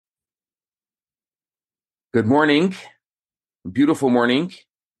Good morning. Beautiful morning.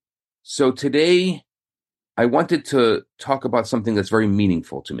 So today I wanted to talk about something that's very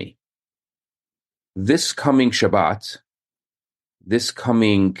meaningful to me. This coming Shabbat, this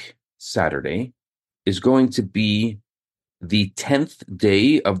coming Saturday, is going to be the 10th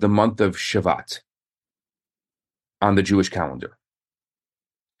day of the month of Shavat on the Jewish calendar.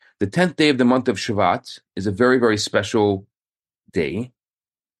 The 10th day of the month of Shavat is a very, very special day.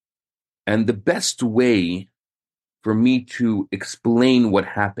 And the best way for me to explain what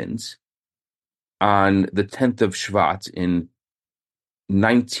happens on the 10th of Shvat in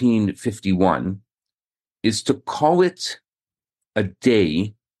 1951 is to call it a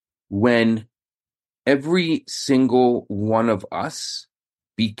day when every single one of us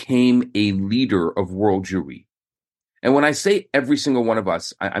became a leader of world Jewry. And when I say every single one of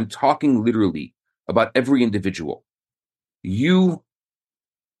us, I'm talking literally about every individual. You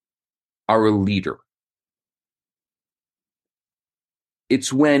are a leader.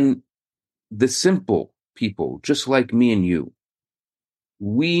 It's when the simple people, just like me and you,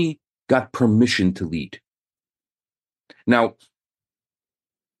 we got permission to lead. Now,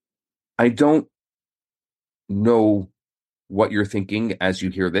 I don't know what you're thinking as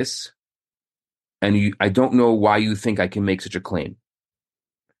you hear this, and I don't know why you think I can make such a claim,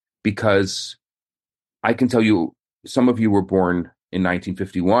 because I can tell you some of you were born in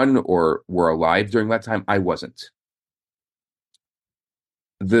 1951 or were alive during that time. I wasn't.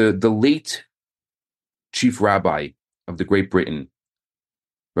 The late chief rabbi of the Great Britain,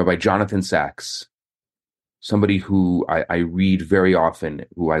 Rabbi Jonathan Sacks, somebody who I read very often,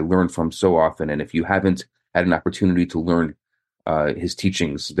 who I learn from so often, and if you haven't had an opportunity to learn his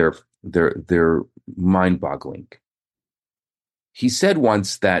teachings, they're mind-boggling. He said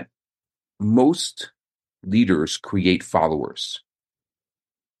once that most leaders create followers,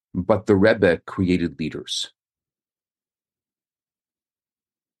 but the Rebbe created leaders.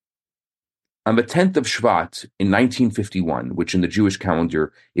 On the 10th of Shvat in 1951, which in the Jewish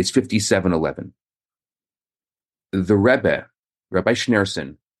calendar is 5711, the Rebbe, Rabbi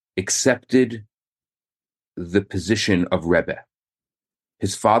Schneerson, accepted the position of Rebbe.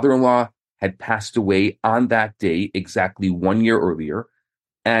 His father-in-law had passed away on that day exactly 1 year earlier,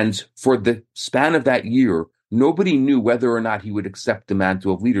 and for the span of that year, nobody knew whether or not he would accept the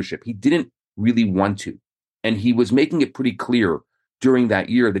mantle of leadership. He didn't really want to, and he was making it pretty clear during that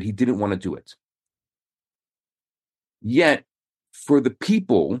year that he didn't want to do it. Yet, for the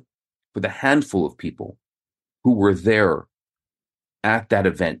people, for the handful of people who were there at that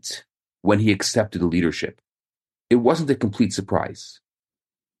event when he accepted the leadership, it wasn't a complete surprise.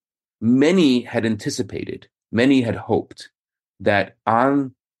 Many had anticipated, many had hoped that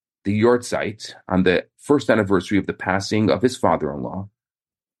on the Yortzeit, on the first anniversary of the passing of his father-in-law,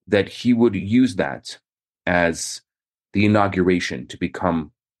 that he would use that as the inauguration to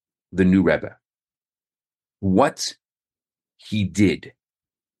become the new Rebbe. What he did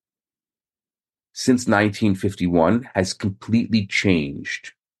since 1951 has completely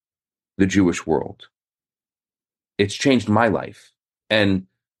changed the Jewish world. It's changed my life. And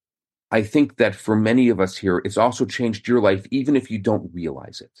I think that for many of us here, it's also changed your life, even if you don't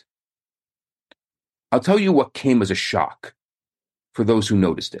realize it. I'll tell you what came as a shock for those who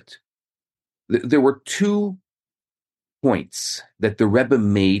noticed it. There were 2 points that the Rebbe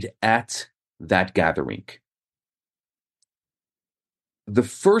made at that gathering. The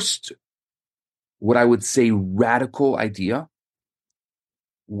first, what I would say, radical idea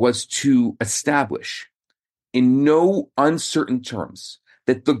was to establish in no uncertain terms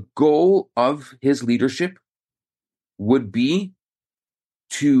that the goal of his leadership would be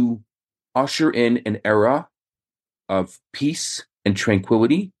to usher in an era of peace and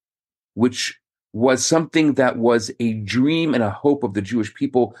tranquility, which was something that was a dream and a hope of the Jewish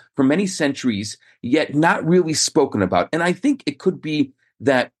people for many centuries, yet not really spoken about. And I think it could be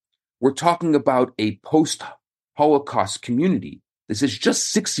that we're talking about a post-Holocaust community. This is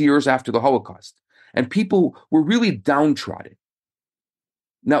just 6 years after the Holocaust, and people were really downtrodden.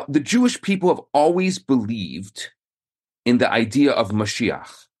 Now, the Jewish people have always believed in the idea of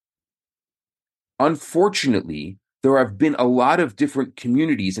Mashiach. Unfortunately, there have been a lot of different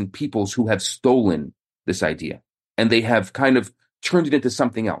communities and peoples who have stolen this idea, and they have kind of turned it into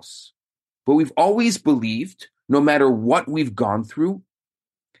something else. But we've always believed, no matter what we've gone through,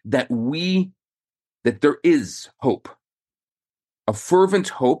 that there is hope, a fervent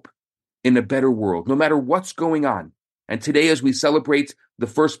hope in a better world, no matter what's going on. And today, as we celebrate the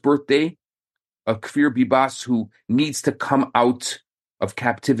first birthday of Kfir Bibas, who needs to come out of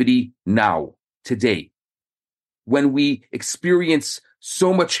captivity now, today, when we experience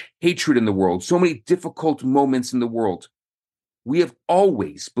so much hatred in the world, so many difficult moments in the world, we have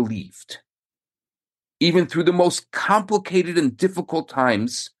always believed, even through the most complicated and difficult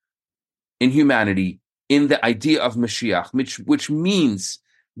times in humanity, in the idea of Mashiach, which means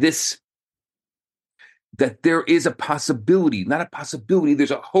this, that there is a possibility, not a possibility,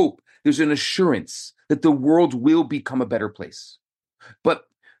 there's a hope, there's an assurance that the world will become a better place. But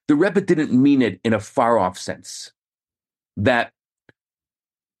the Rebbe didn't mean it in a far-off sense, that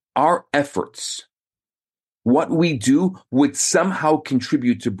our efforts, what we do, would somehow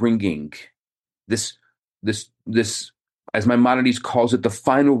contribute to bringing this, as Maimonides calls it, the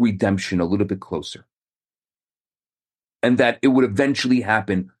final redemption a little bit closer. And that it would eventually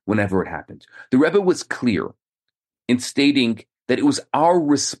happen whenever it happened. The Rebbe was clear in stating that it was our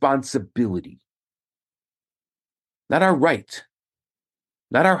responsibility, not our right,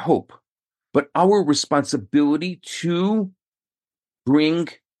 not our hope, but our responsibility to bring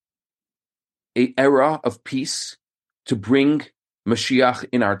an era of peace, to bring Mashiach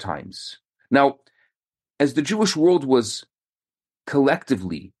in our times. Now, as the Jewish world was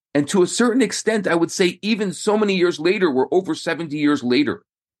collectively, and to a certain extent, I would say even so many years later, we're over 70 years later,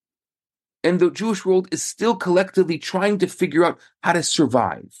 and the Jewish world is still collectively trying to figure out how to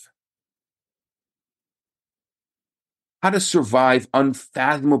survive. How to survive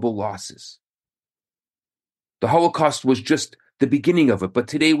unfathomable losses. The Holocaust was just the beginning of it, but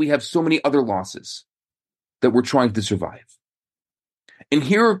today we have so many other losses that we're trying to survive. And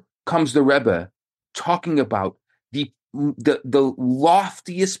here comes the Rebbe talking about the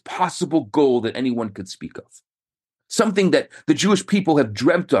loftiest possible goal that anyone could speak of. Something that the Jewish people have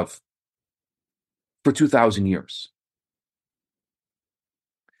dreamt of for 2,000 years.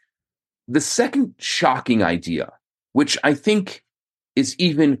 The second shocking idea, which I think is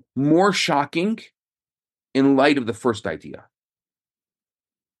even more shocking in light of the first idea,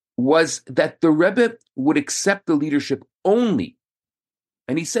 was that the Rebbe would accept the leadership only,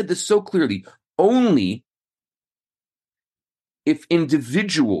 and he said this so clearly, only if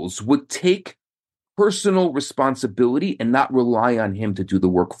individuals would take personal responsibility and not rely on him to do the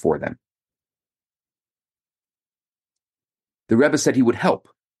work for them. The Rebbe said he would help,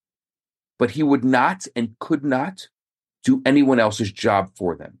 but he would not and could not do anyone else's job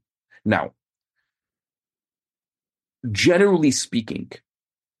for them. Now, generally speaking,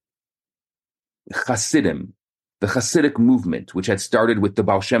 Hasidim, the Hasidic movement, which had started with the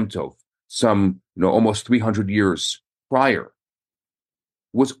Baal Shem Tov some almost 300 years prior,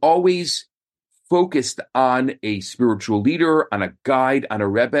 was always focused on a spiritual leader, on a guide, on a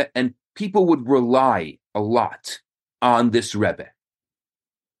Rebbe, and people would rely a lot on this Rebbe.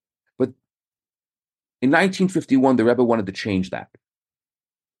 But in 1951, the Rebbe wanted to change that,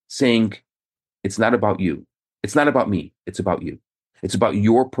 saying, it's not about you. It's not about me. It's about you. It's about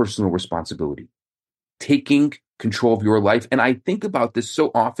your personal responsibility, taking control of your life. And I think about this so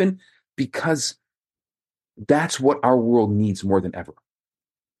often because that's what our world needs more than ever.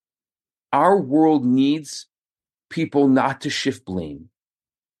 Our world needs people not to shift blame,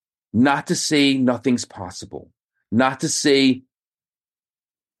 not to say nothing's possible, not to say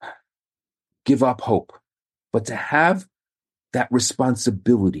give up hope, but to have that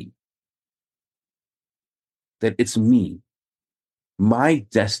responsibility that it's me. My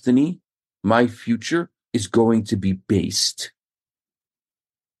destiny, my future is going to be based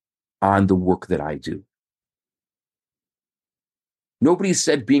on the work that I do. Nobody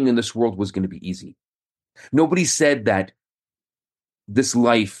said being in this world was going to be easy. Nobody said that this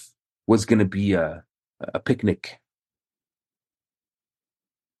life was going to be a picnic.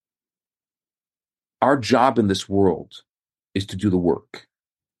 Our job in this world is to do the work.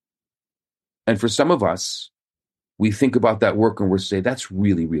 And for some of us, we think about that work and we say, that's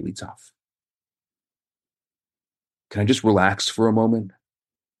really, really tough. Can I just relax for a moment?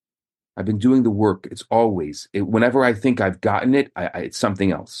 I've been doing the work. It's always, whenever I think I've gotten it, it's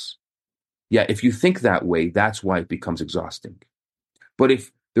something else. Yeah, if you think that way, that's why it becomes exhausting. But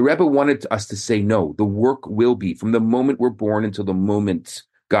if the Rebbe wanted us to say, no, the work will be from the moment we're born until the moment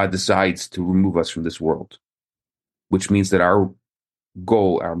God decides to remove us from this world, which means that our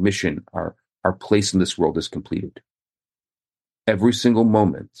goal, our mission, our place in this world is completed. Every single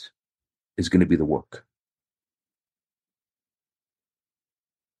moment is going to be the work.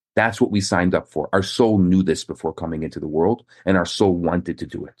 That's what we signed up for. Our soul knew this before coming into the world, and our soul wanted to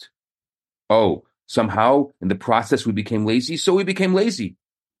do it. Oh, somehow in the process we became lazy, so we became lazy.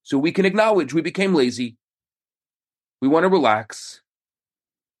 So we can acknowledge we became lazy. We want to relax.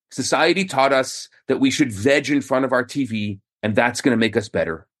 Society taught us that we should veg in front of our TV, and that's going to make us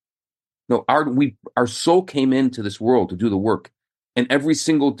better. No, our soul came into this world to do the work, And every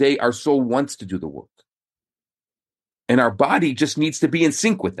single day, our soul wants to do the work. And our body just needs to be in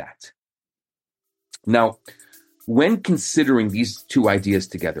sync with that. Now, when considering these two ideas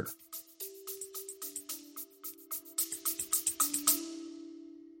together,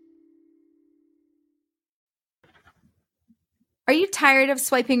 are you tired of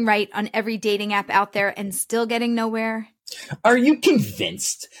swiping right on every dating app out there and still getting nowhere? Are you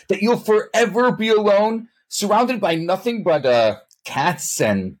convinced that you'll forever be alone, surrounded by nothing but cats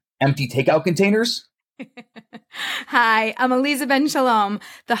and empty takeout containers? Hi, I'm Eliza Ben Shalom,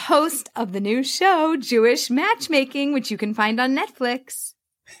 the host of the new show, Jewish Matchmaking, which you can find on Netflix.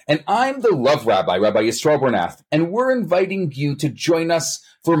 And I'm the love rabbi, Rabbi Yisrael Bernath, and we're inviting you to join us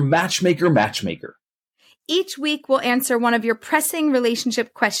for Matchmaker. Each week, we'll answer one of your pressing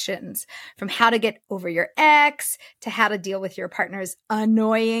relationship questions, from how to get over your ex to how to deal with your partner's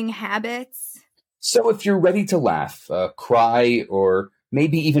annoying habits. So if you're ready to laugh, cry, or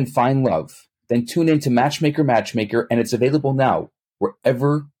maybe even find love, then tune in to Matchmaker, and it's available now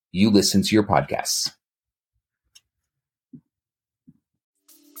wherever you listen to your podcasts.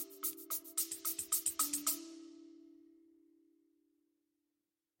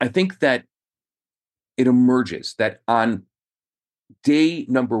 I think that it emerges that on day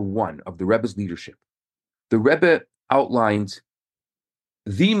number 1 of the Rebbe's leadership, the Rebbe outlined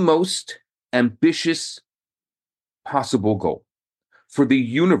the most ambitious possible goal for the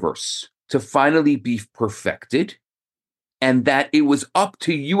universe to finally be perfected, and that it was up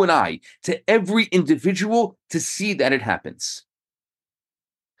to you and I, to every individual, to see that it happens.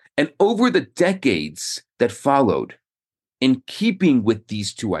 And over the decades that followed, in keeping with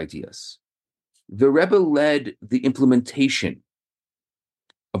these two ideas, the Rebbe led the implementation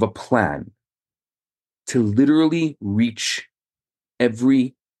of a plan to literally reach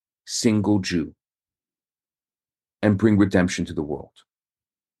every single Jew and bring redemption to the world.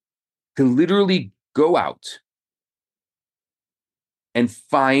 To literally go out and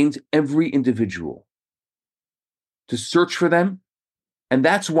find every individual, to search for them. And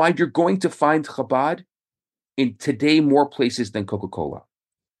that's why you're going to find Chabad in today more places than Coca-Cola.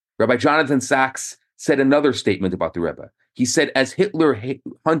 Rabbi Jonathan Sachs said another statement about the Rebbe. He said, as Hitler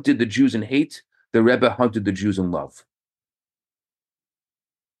hunted the Jews in hate, the Rebbe hunted the Jews in love.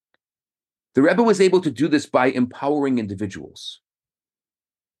 The Rebbe was able to do this by empowering individuals,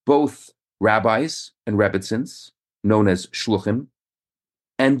 both rabbis and rebbitzins, known as shluchim,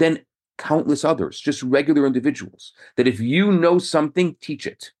 and then countless others, just regular individuals, that if you know something, teach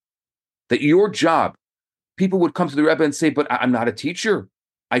it. That your job, people would come to the Rebbe and say, but I'm not a teacher.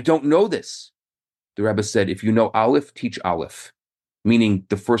 I don't know this. The Rebbe said, if you know Aleph, teach Aleph, meaning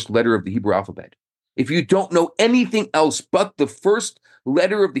the first letter of the Hebrew alphabet. If you don't know anything else but the first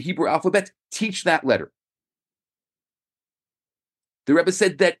letter of the Hebrew alphabet, teach that letter. The Rebbe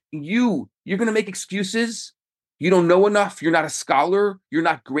said that you're going to make excuses. You don't know enough. You're not a scholar. You're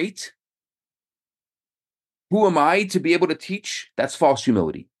not great. Who am I to be able to teach? That's false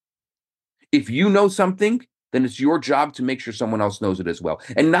humility. If you know something, then it's your job to make sure someone else knows it as well.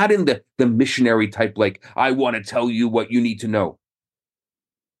 And not in the missionary type, like, I want to tell you what you need to know.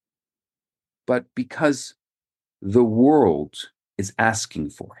 But because the world is asking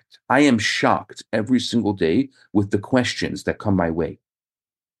for it. I am shocked every single day with the questions that come my way,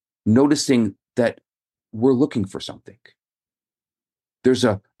 noticing that we're looking for something. There's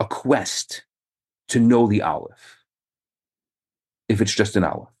a quest to know the Aleph, if it's just an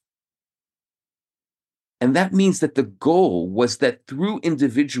Aleph. And that means that the goal was that through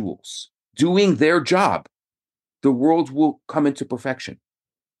individuals doing their job, the world will come into perfection.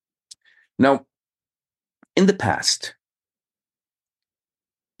 Now, in the past,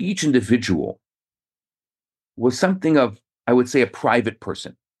 each individual was something of, I would say, a private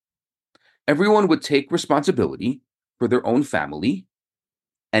person. Everyone would take responsibility for their own family,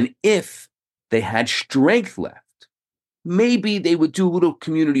 and if they had strength left, maybe they would do a little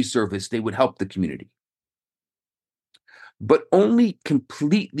community service. They would help the community. But only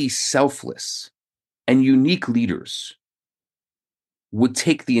completely selfless and unique leaders would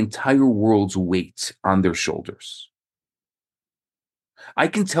take the entire world's weight on their shoulders. I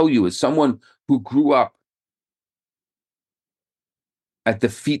can tell you, as someone who grew up at the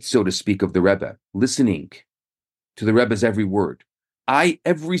feet, so to speak, of the Rebbe, listening to the Rebbe's every word, I,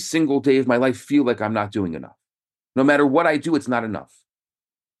 every single day of my life, feel like I'm not doing enough. No matter what I do, it's not enough.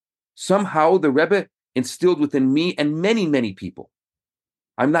 Somehow the Rebbe instilled within me and many, many people,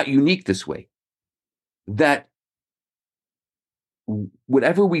 I'm not unique this way, that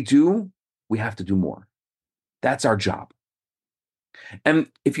whatever we do, we have to do more. That's our job. And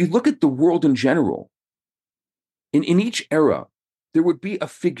if you look at the world in general, in each era, there would be a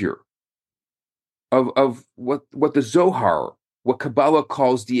figure of what the Zohar, what Kabbalah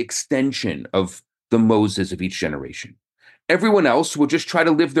calls the extension of the Moses of each generation. Everyone else will just try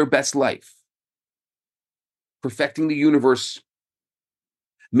to live their best life, perfecting the universe,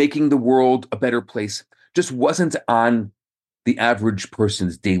 making the world a better place, just wasn't on the average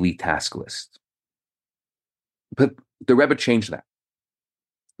person's daily task list. But the Rebbe changed that.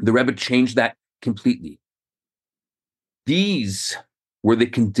 The Rebbe changed that completely. These were the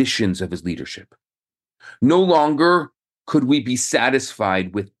conditions of his leadership. No longer could we be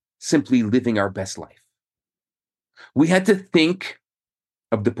satisfied with simply living our best life. We had to think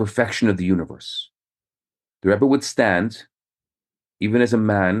of the perfection of the universe. The Rebbe would stand, even as a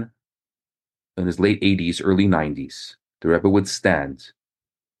man in his late 80s, early 90s, the Rebbe would stand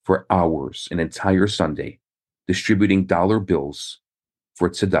for hours, an entire Sunday, distributing dollar bills for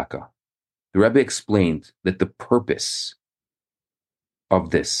tzedakah. The Rebbe explained that the purpose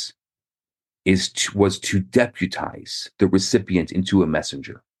of this was to deputize the recipient into a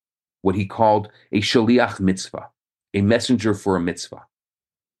messenger, what he called a shaliach mitzvah, a messenger for a mitzvah.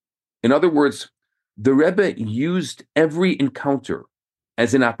 In other words, the Rebbe used every encounter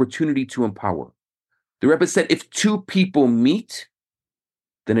as an opportunity to empower. The Rebbe said, if two people meet,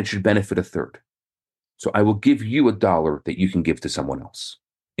 then it should benefit a third. So I will give you $1 that you can give to someone else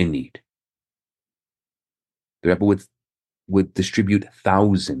in need. The Rebbe would distribute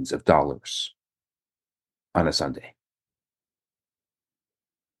thousands of dollars on a Sunday.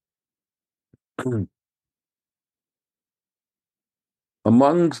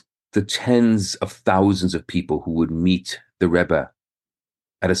 Among the tens of thousands of people who would meet the Rebbe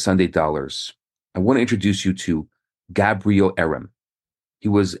at a Sunday dollars, I want to introduce you to Gabriel Aram. He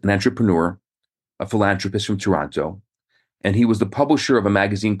was an entrepreneur, a philanthropist from Toronto, and he was the publisher of a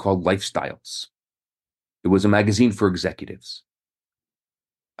magazine called Lifestyles. It was a magazine for executives.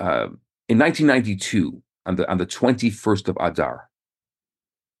 In 1992, on the 21st of Adar,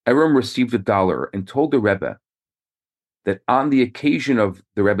 Aram received $1 and told the Rebbe that on the occasion of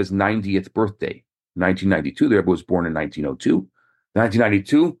the Rebbe's 90th birthday, 1992, the Rebbe was born in 1902.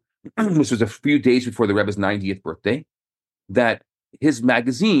 1992, this was a few days before the Rebbe's 90th birthday, that his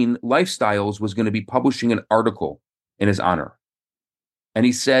magazine, Lifestyles, was going to be publishing an article in his honor. And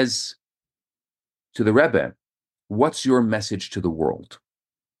he says to the Rebbe, what's your message to the world?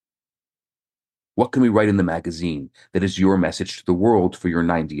 What can we write in the magazine that is your message to the world for your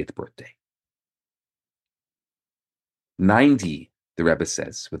 90th birthday? 90, the Rebbe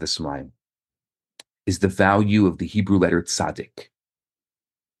says with a smile, is the value of the Hebrew letter tzaddik.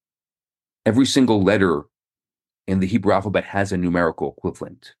 Every single letter in the Hebrew alphabet has a numerical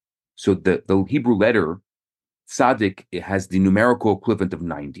equivalent. So the Hebrew letter tzaddik, it has the numerical equivalent of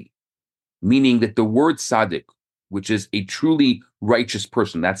 90, meaning that the word tzaddik, which is a truly righteous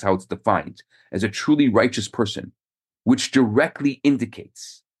person, that's how it's defined, as a truly righteous person, which directly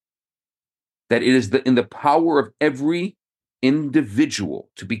indicates that it is in the power of every individual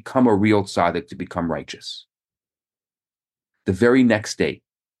to become a real tzaddik, to become righteous. The very next day,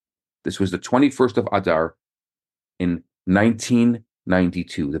 this was the 21st of Adar in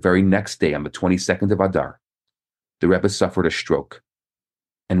 1992, the very next day, on the 22nd of Adar, the Rebbe suffered a stroke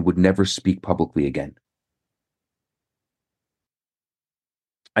and would never speak publicly again.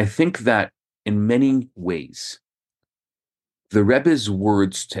 I think that in many ways, the Rebbe's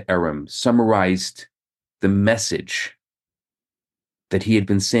words to Aram summarized the message that he had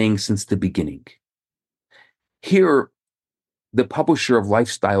been saying since the beginning. Here, the publisher of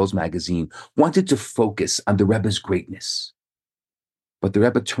Lifestyles magazine wanted to focus on the Rebbe's greatness, but the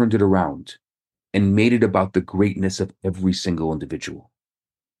Rebbe turned it around and made it about the greatness of every single individual.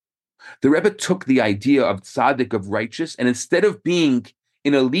 The Rebbe took the idea of tzaddik, of righteous, and instead of being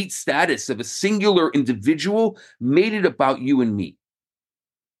an elite status of a singular individual, made it about you and me.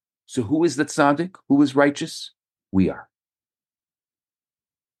 So who is the tzaddik? Who is righteous? We are.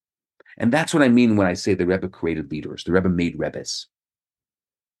 And that's what I mean when I say the Rebbe created leaders. The Rebbe made Rebbes.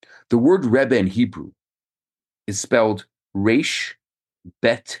 The word Rebbe in Hebrew is spelled Resh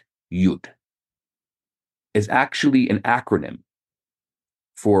Bet Yud. It's actually an acronym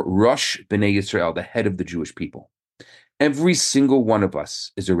for Rosh B'nai Yisrael, the head of the Jewish people. Every single one of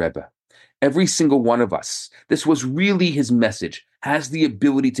us is a Rebbe. Every single one of us, this was really his message, has the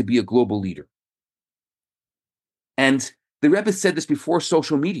ability to be a global leader. And the Rebbe said this before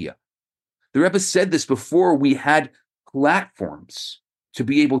social media. The Rebbe said this before we had platforms to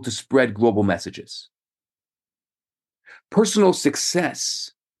be able to spread global messages. Personal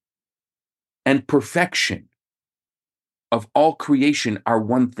success and perfection of all creation are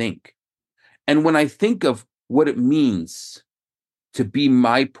one thing. And when I think of what it means to be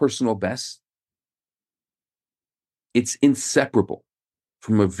my personal best, it's inseparable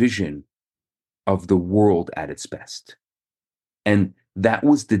from a vision of the world at its best. And that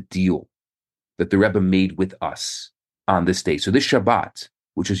was the deal that the Rebbe made with us on this day. So this Shabbat,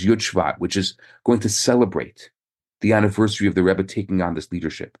 which is Yud Shvat, which is going to celebrate the anniversary of the Rebbe taking on this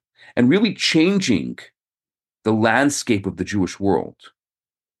leadership and really changing the landscape of the Jewish world.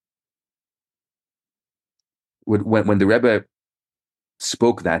 When the Rebbe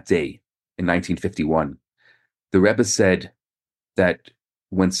spoke that day in 1951, the Rebbe said that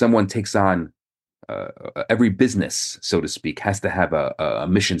when someone takes on every business, so to speak, has to have a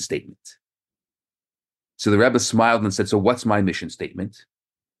mission statement. So the Rebbe smiled and said, so what's my mission statement?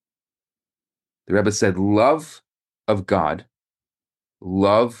 The Rebbe said, love of God,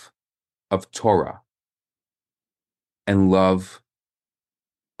 love of Torah, and love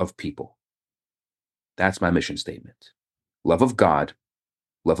of people. That's my mission statement. Love of God,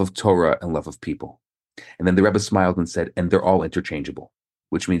 love of Torah, and love of people. And then the Rebbe smiled and said, and they're all interchangeable,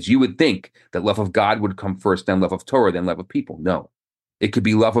 which means you would think that love of God would come first, then love of Torah, then love of people. No. It could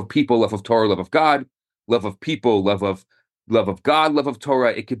be love of people, love of Torah, love of God, love of people, love of God, love of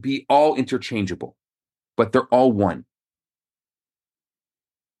Torah. It could be all interchangeable, but they're all one.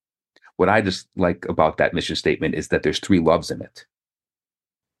 What I just like about that mission statement is that there's 3 loves in it.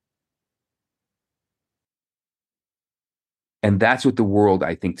 And that's what the world,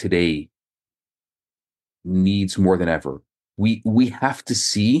 I think, today needs more than ever. We have to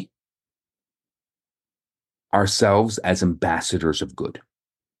see ourselves as ambassadors of good.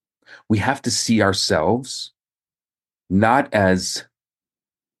 We have to see ourselves not as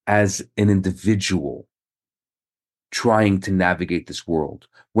an individual trying to navigate this world.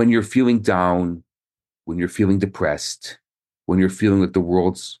 When you're feeling down, when you're feeling depressed, when you're feeling like the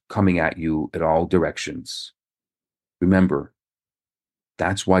world's coming at you at all directions, remember,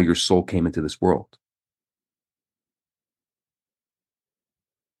 that's why your soul came into this world.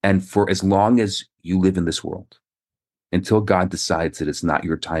 And for as long as you live in this world, until God decides that it's not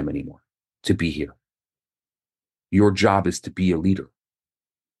your time anymore to be here, your job is to be a leader.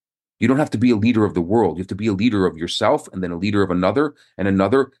 You don't have to be a leader of the world. You have to be a leader of yourself and then a leader of another,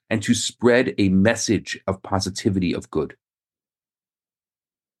 and to spread a message of positivity, of good.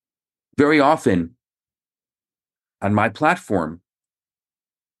 Very often on my platform,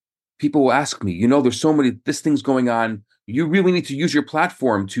 people will ask me, there's so many, this thing's going on. You really need to use your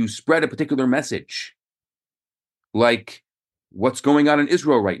platform to spread a particular message. Like what's going on in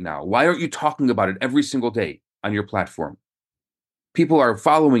Israel right now. Why aren't you talking about it every single day on your platform? People are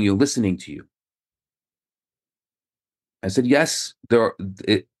following you, listening to you. I said, yes,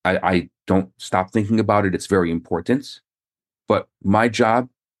 I don't stop thinking about it. It's very important. But my job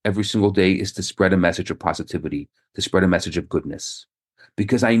every single day is to spread a message of positivity, to spread a message of goodness.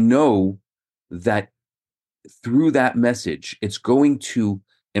 Because I know that through that message, it's going to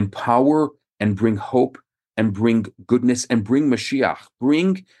empower and bring hope and bring goodness and bring Mashiach,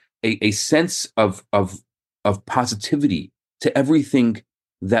 bring a sense of positivity to everything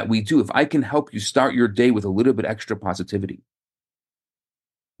that we do. If I can help you start your day with a little bit extra positivity,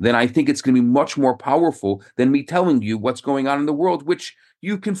 then I think it's going to be much more powerful than me telling you what's going on in the world, which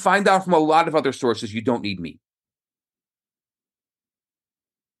you can find out from a lot of other sources. You don't need me.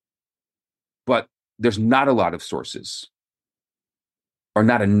 But there's not a lot of sources, or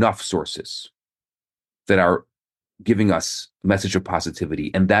not enough sources, that are giving us a message of positivity.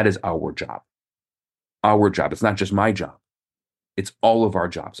 And that is our job. Our job. It's not just my job. It's all of our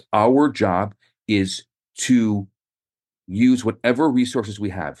jobs. Our job is to use whatever resources we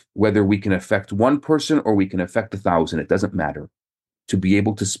have, whether we can affect one person or we can affect 1,000, it doesn't matter, to be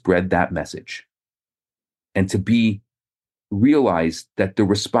able to spread that message and to realize that the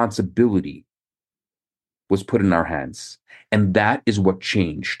responsibility was put in our hands. And that is what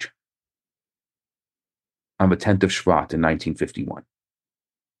changed on the 10th of Shvat in 1951.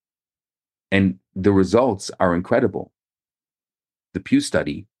 And the results are incredible. The Pew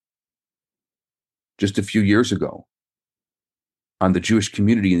study just a few years ago on the Jewish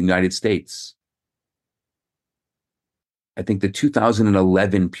community in the United States, I think the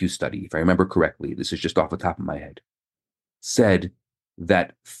 2011 Pew study, if I remember correctly, this is just off the top of my head, said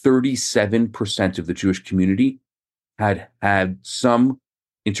that 37% of the Jewish community had had some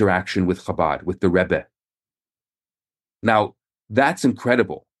interaction with Chabad, with the Rebbe. Now, that's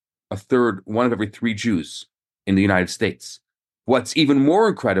incredible. One of every 3 Jews in the United States. What's even more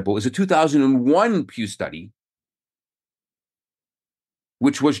incredible is a 2001 Pew study,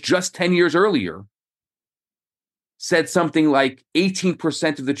 which was just 10 years earlier, said something like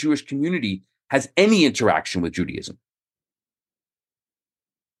 18% of the Jewish community has any interaction with Judaism.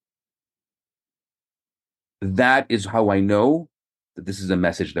 that is how I know that this is a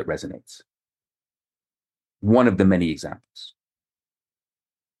message that resonates. One of the many examples.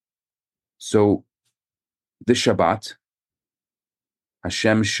 So this Shabbat,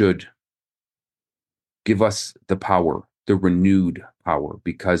 Hashem should give us the power, the renewed power,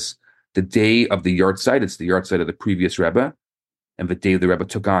 because the day of the yahrzeit, it's the yahrzeit of the previous Rebbe, and the day the Rebbe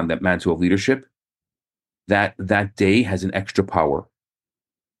took on that mantle of leadership, that day has an extra power.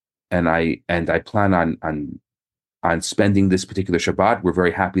 And I plan on spending this particular Shabbat. We're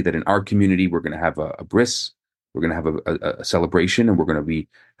very happy that in our community, we're going to have a bris, we're going to have a celebration, and we're going to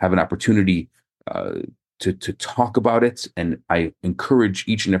have an opportunity to talk about it. And I encourage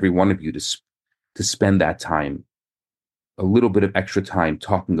each and every one of you to spend that time, a little bit of extra time,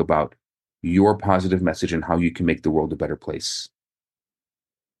 talking about your positive message and how you can make the world a better place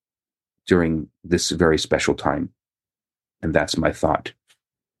during this very special time. And that's my thought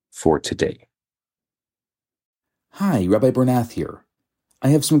for today. Hi, Rabbi Bernath here. I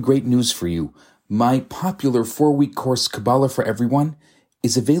have some great news for you. My popular 4-week course, Kabbalah for Everyone,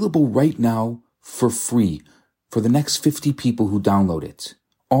 is available right now for free for the next 50 people who download it.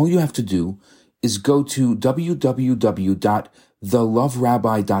 All you have to do is go to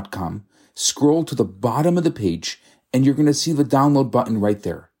www.theloverabbi.com, scroll to the bottom of the page, and you're going to see the download button right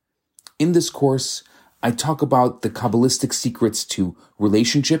there. In this course, I talk about the Kabbalistic secrets to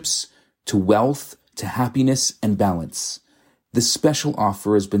relationships, to wealth, to happiness and balance. This special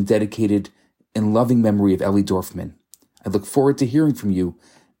offer has been dedicated in loving memory of Ellie Dorfman. I look forward to hearing from you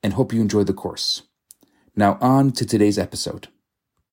and hope you enjoy the course. Now on to today's episode.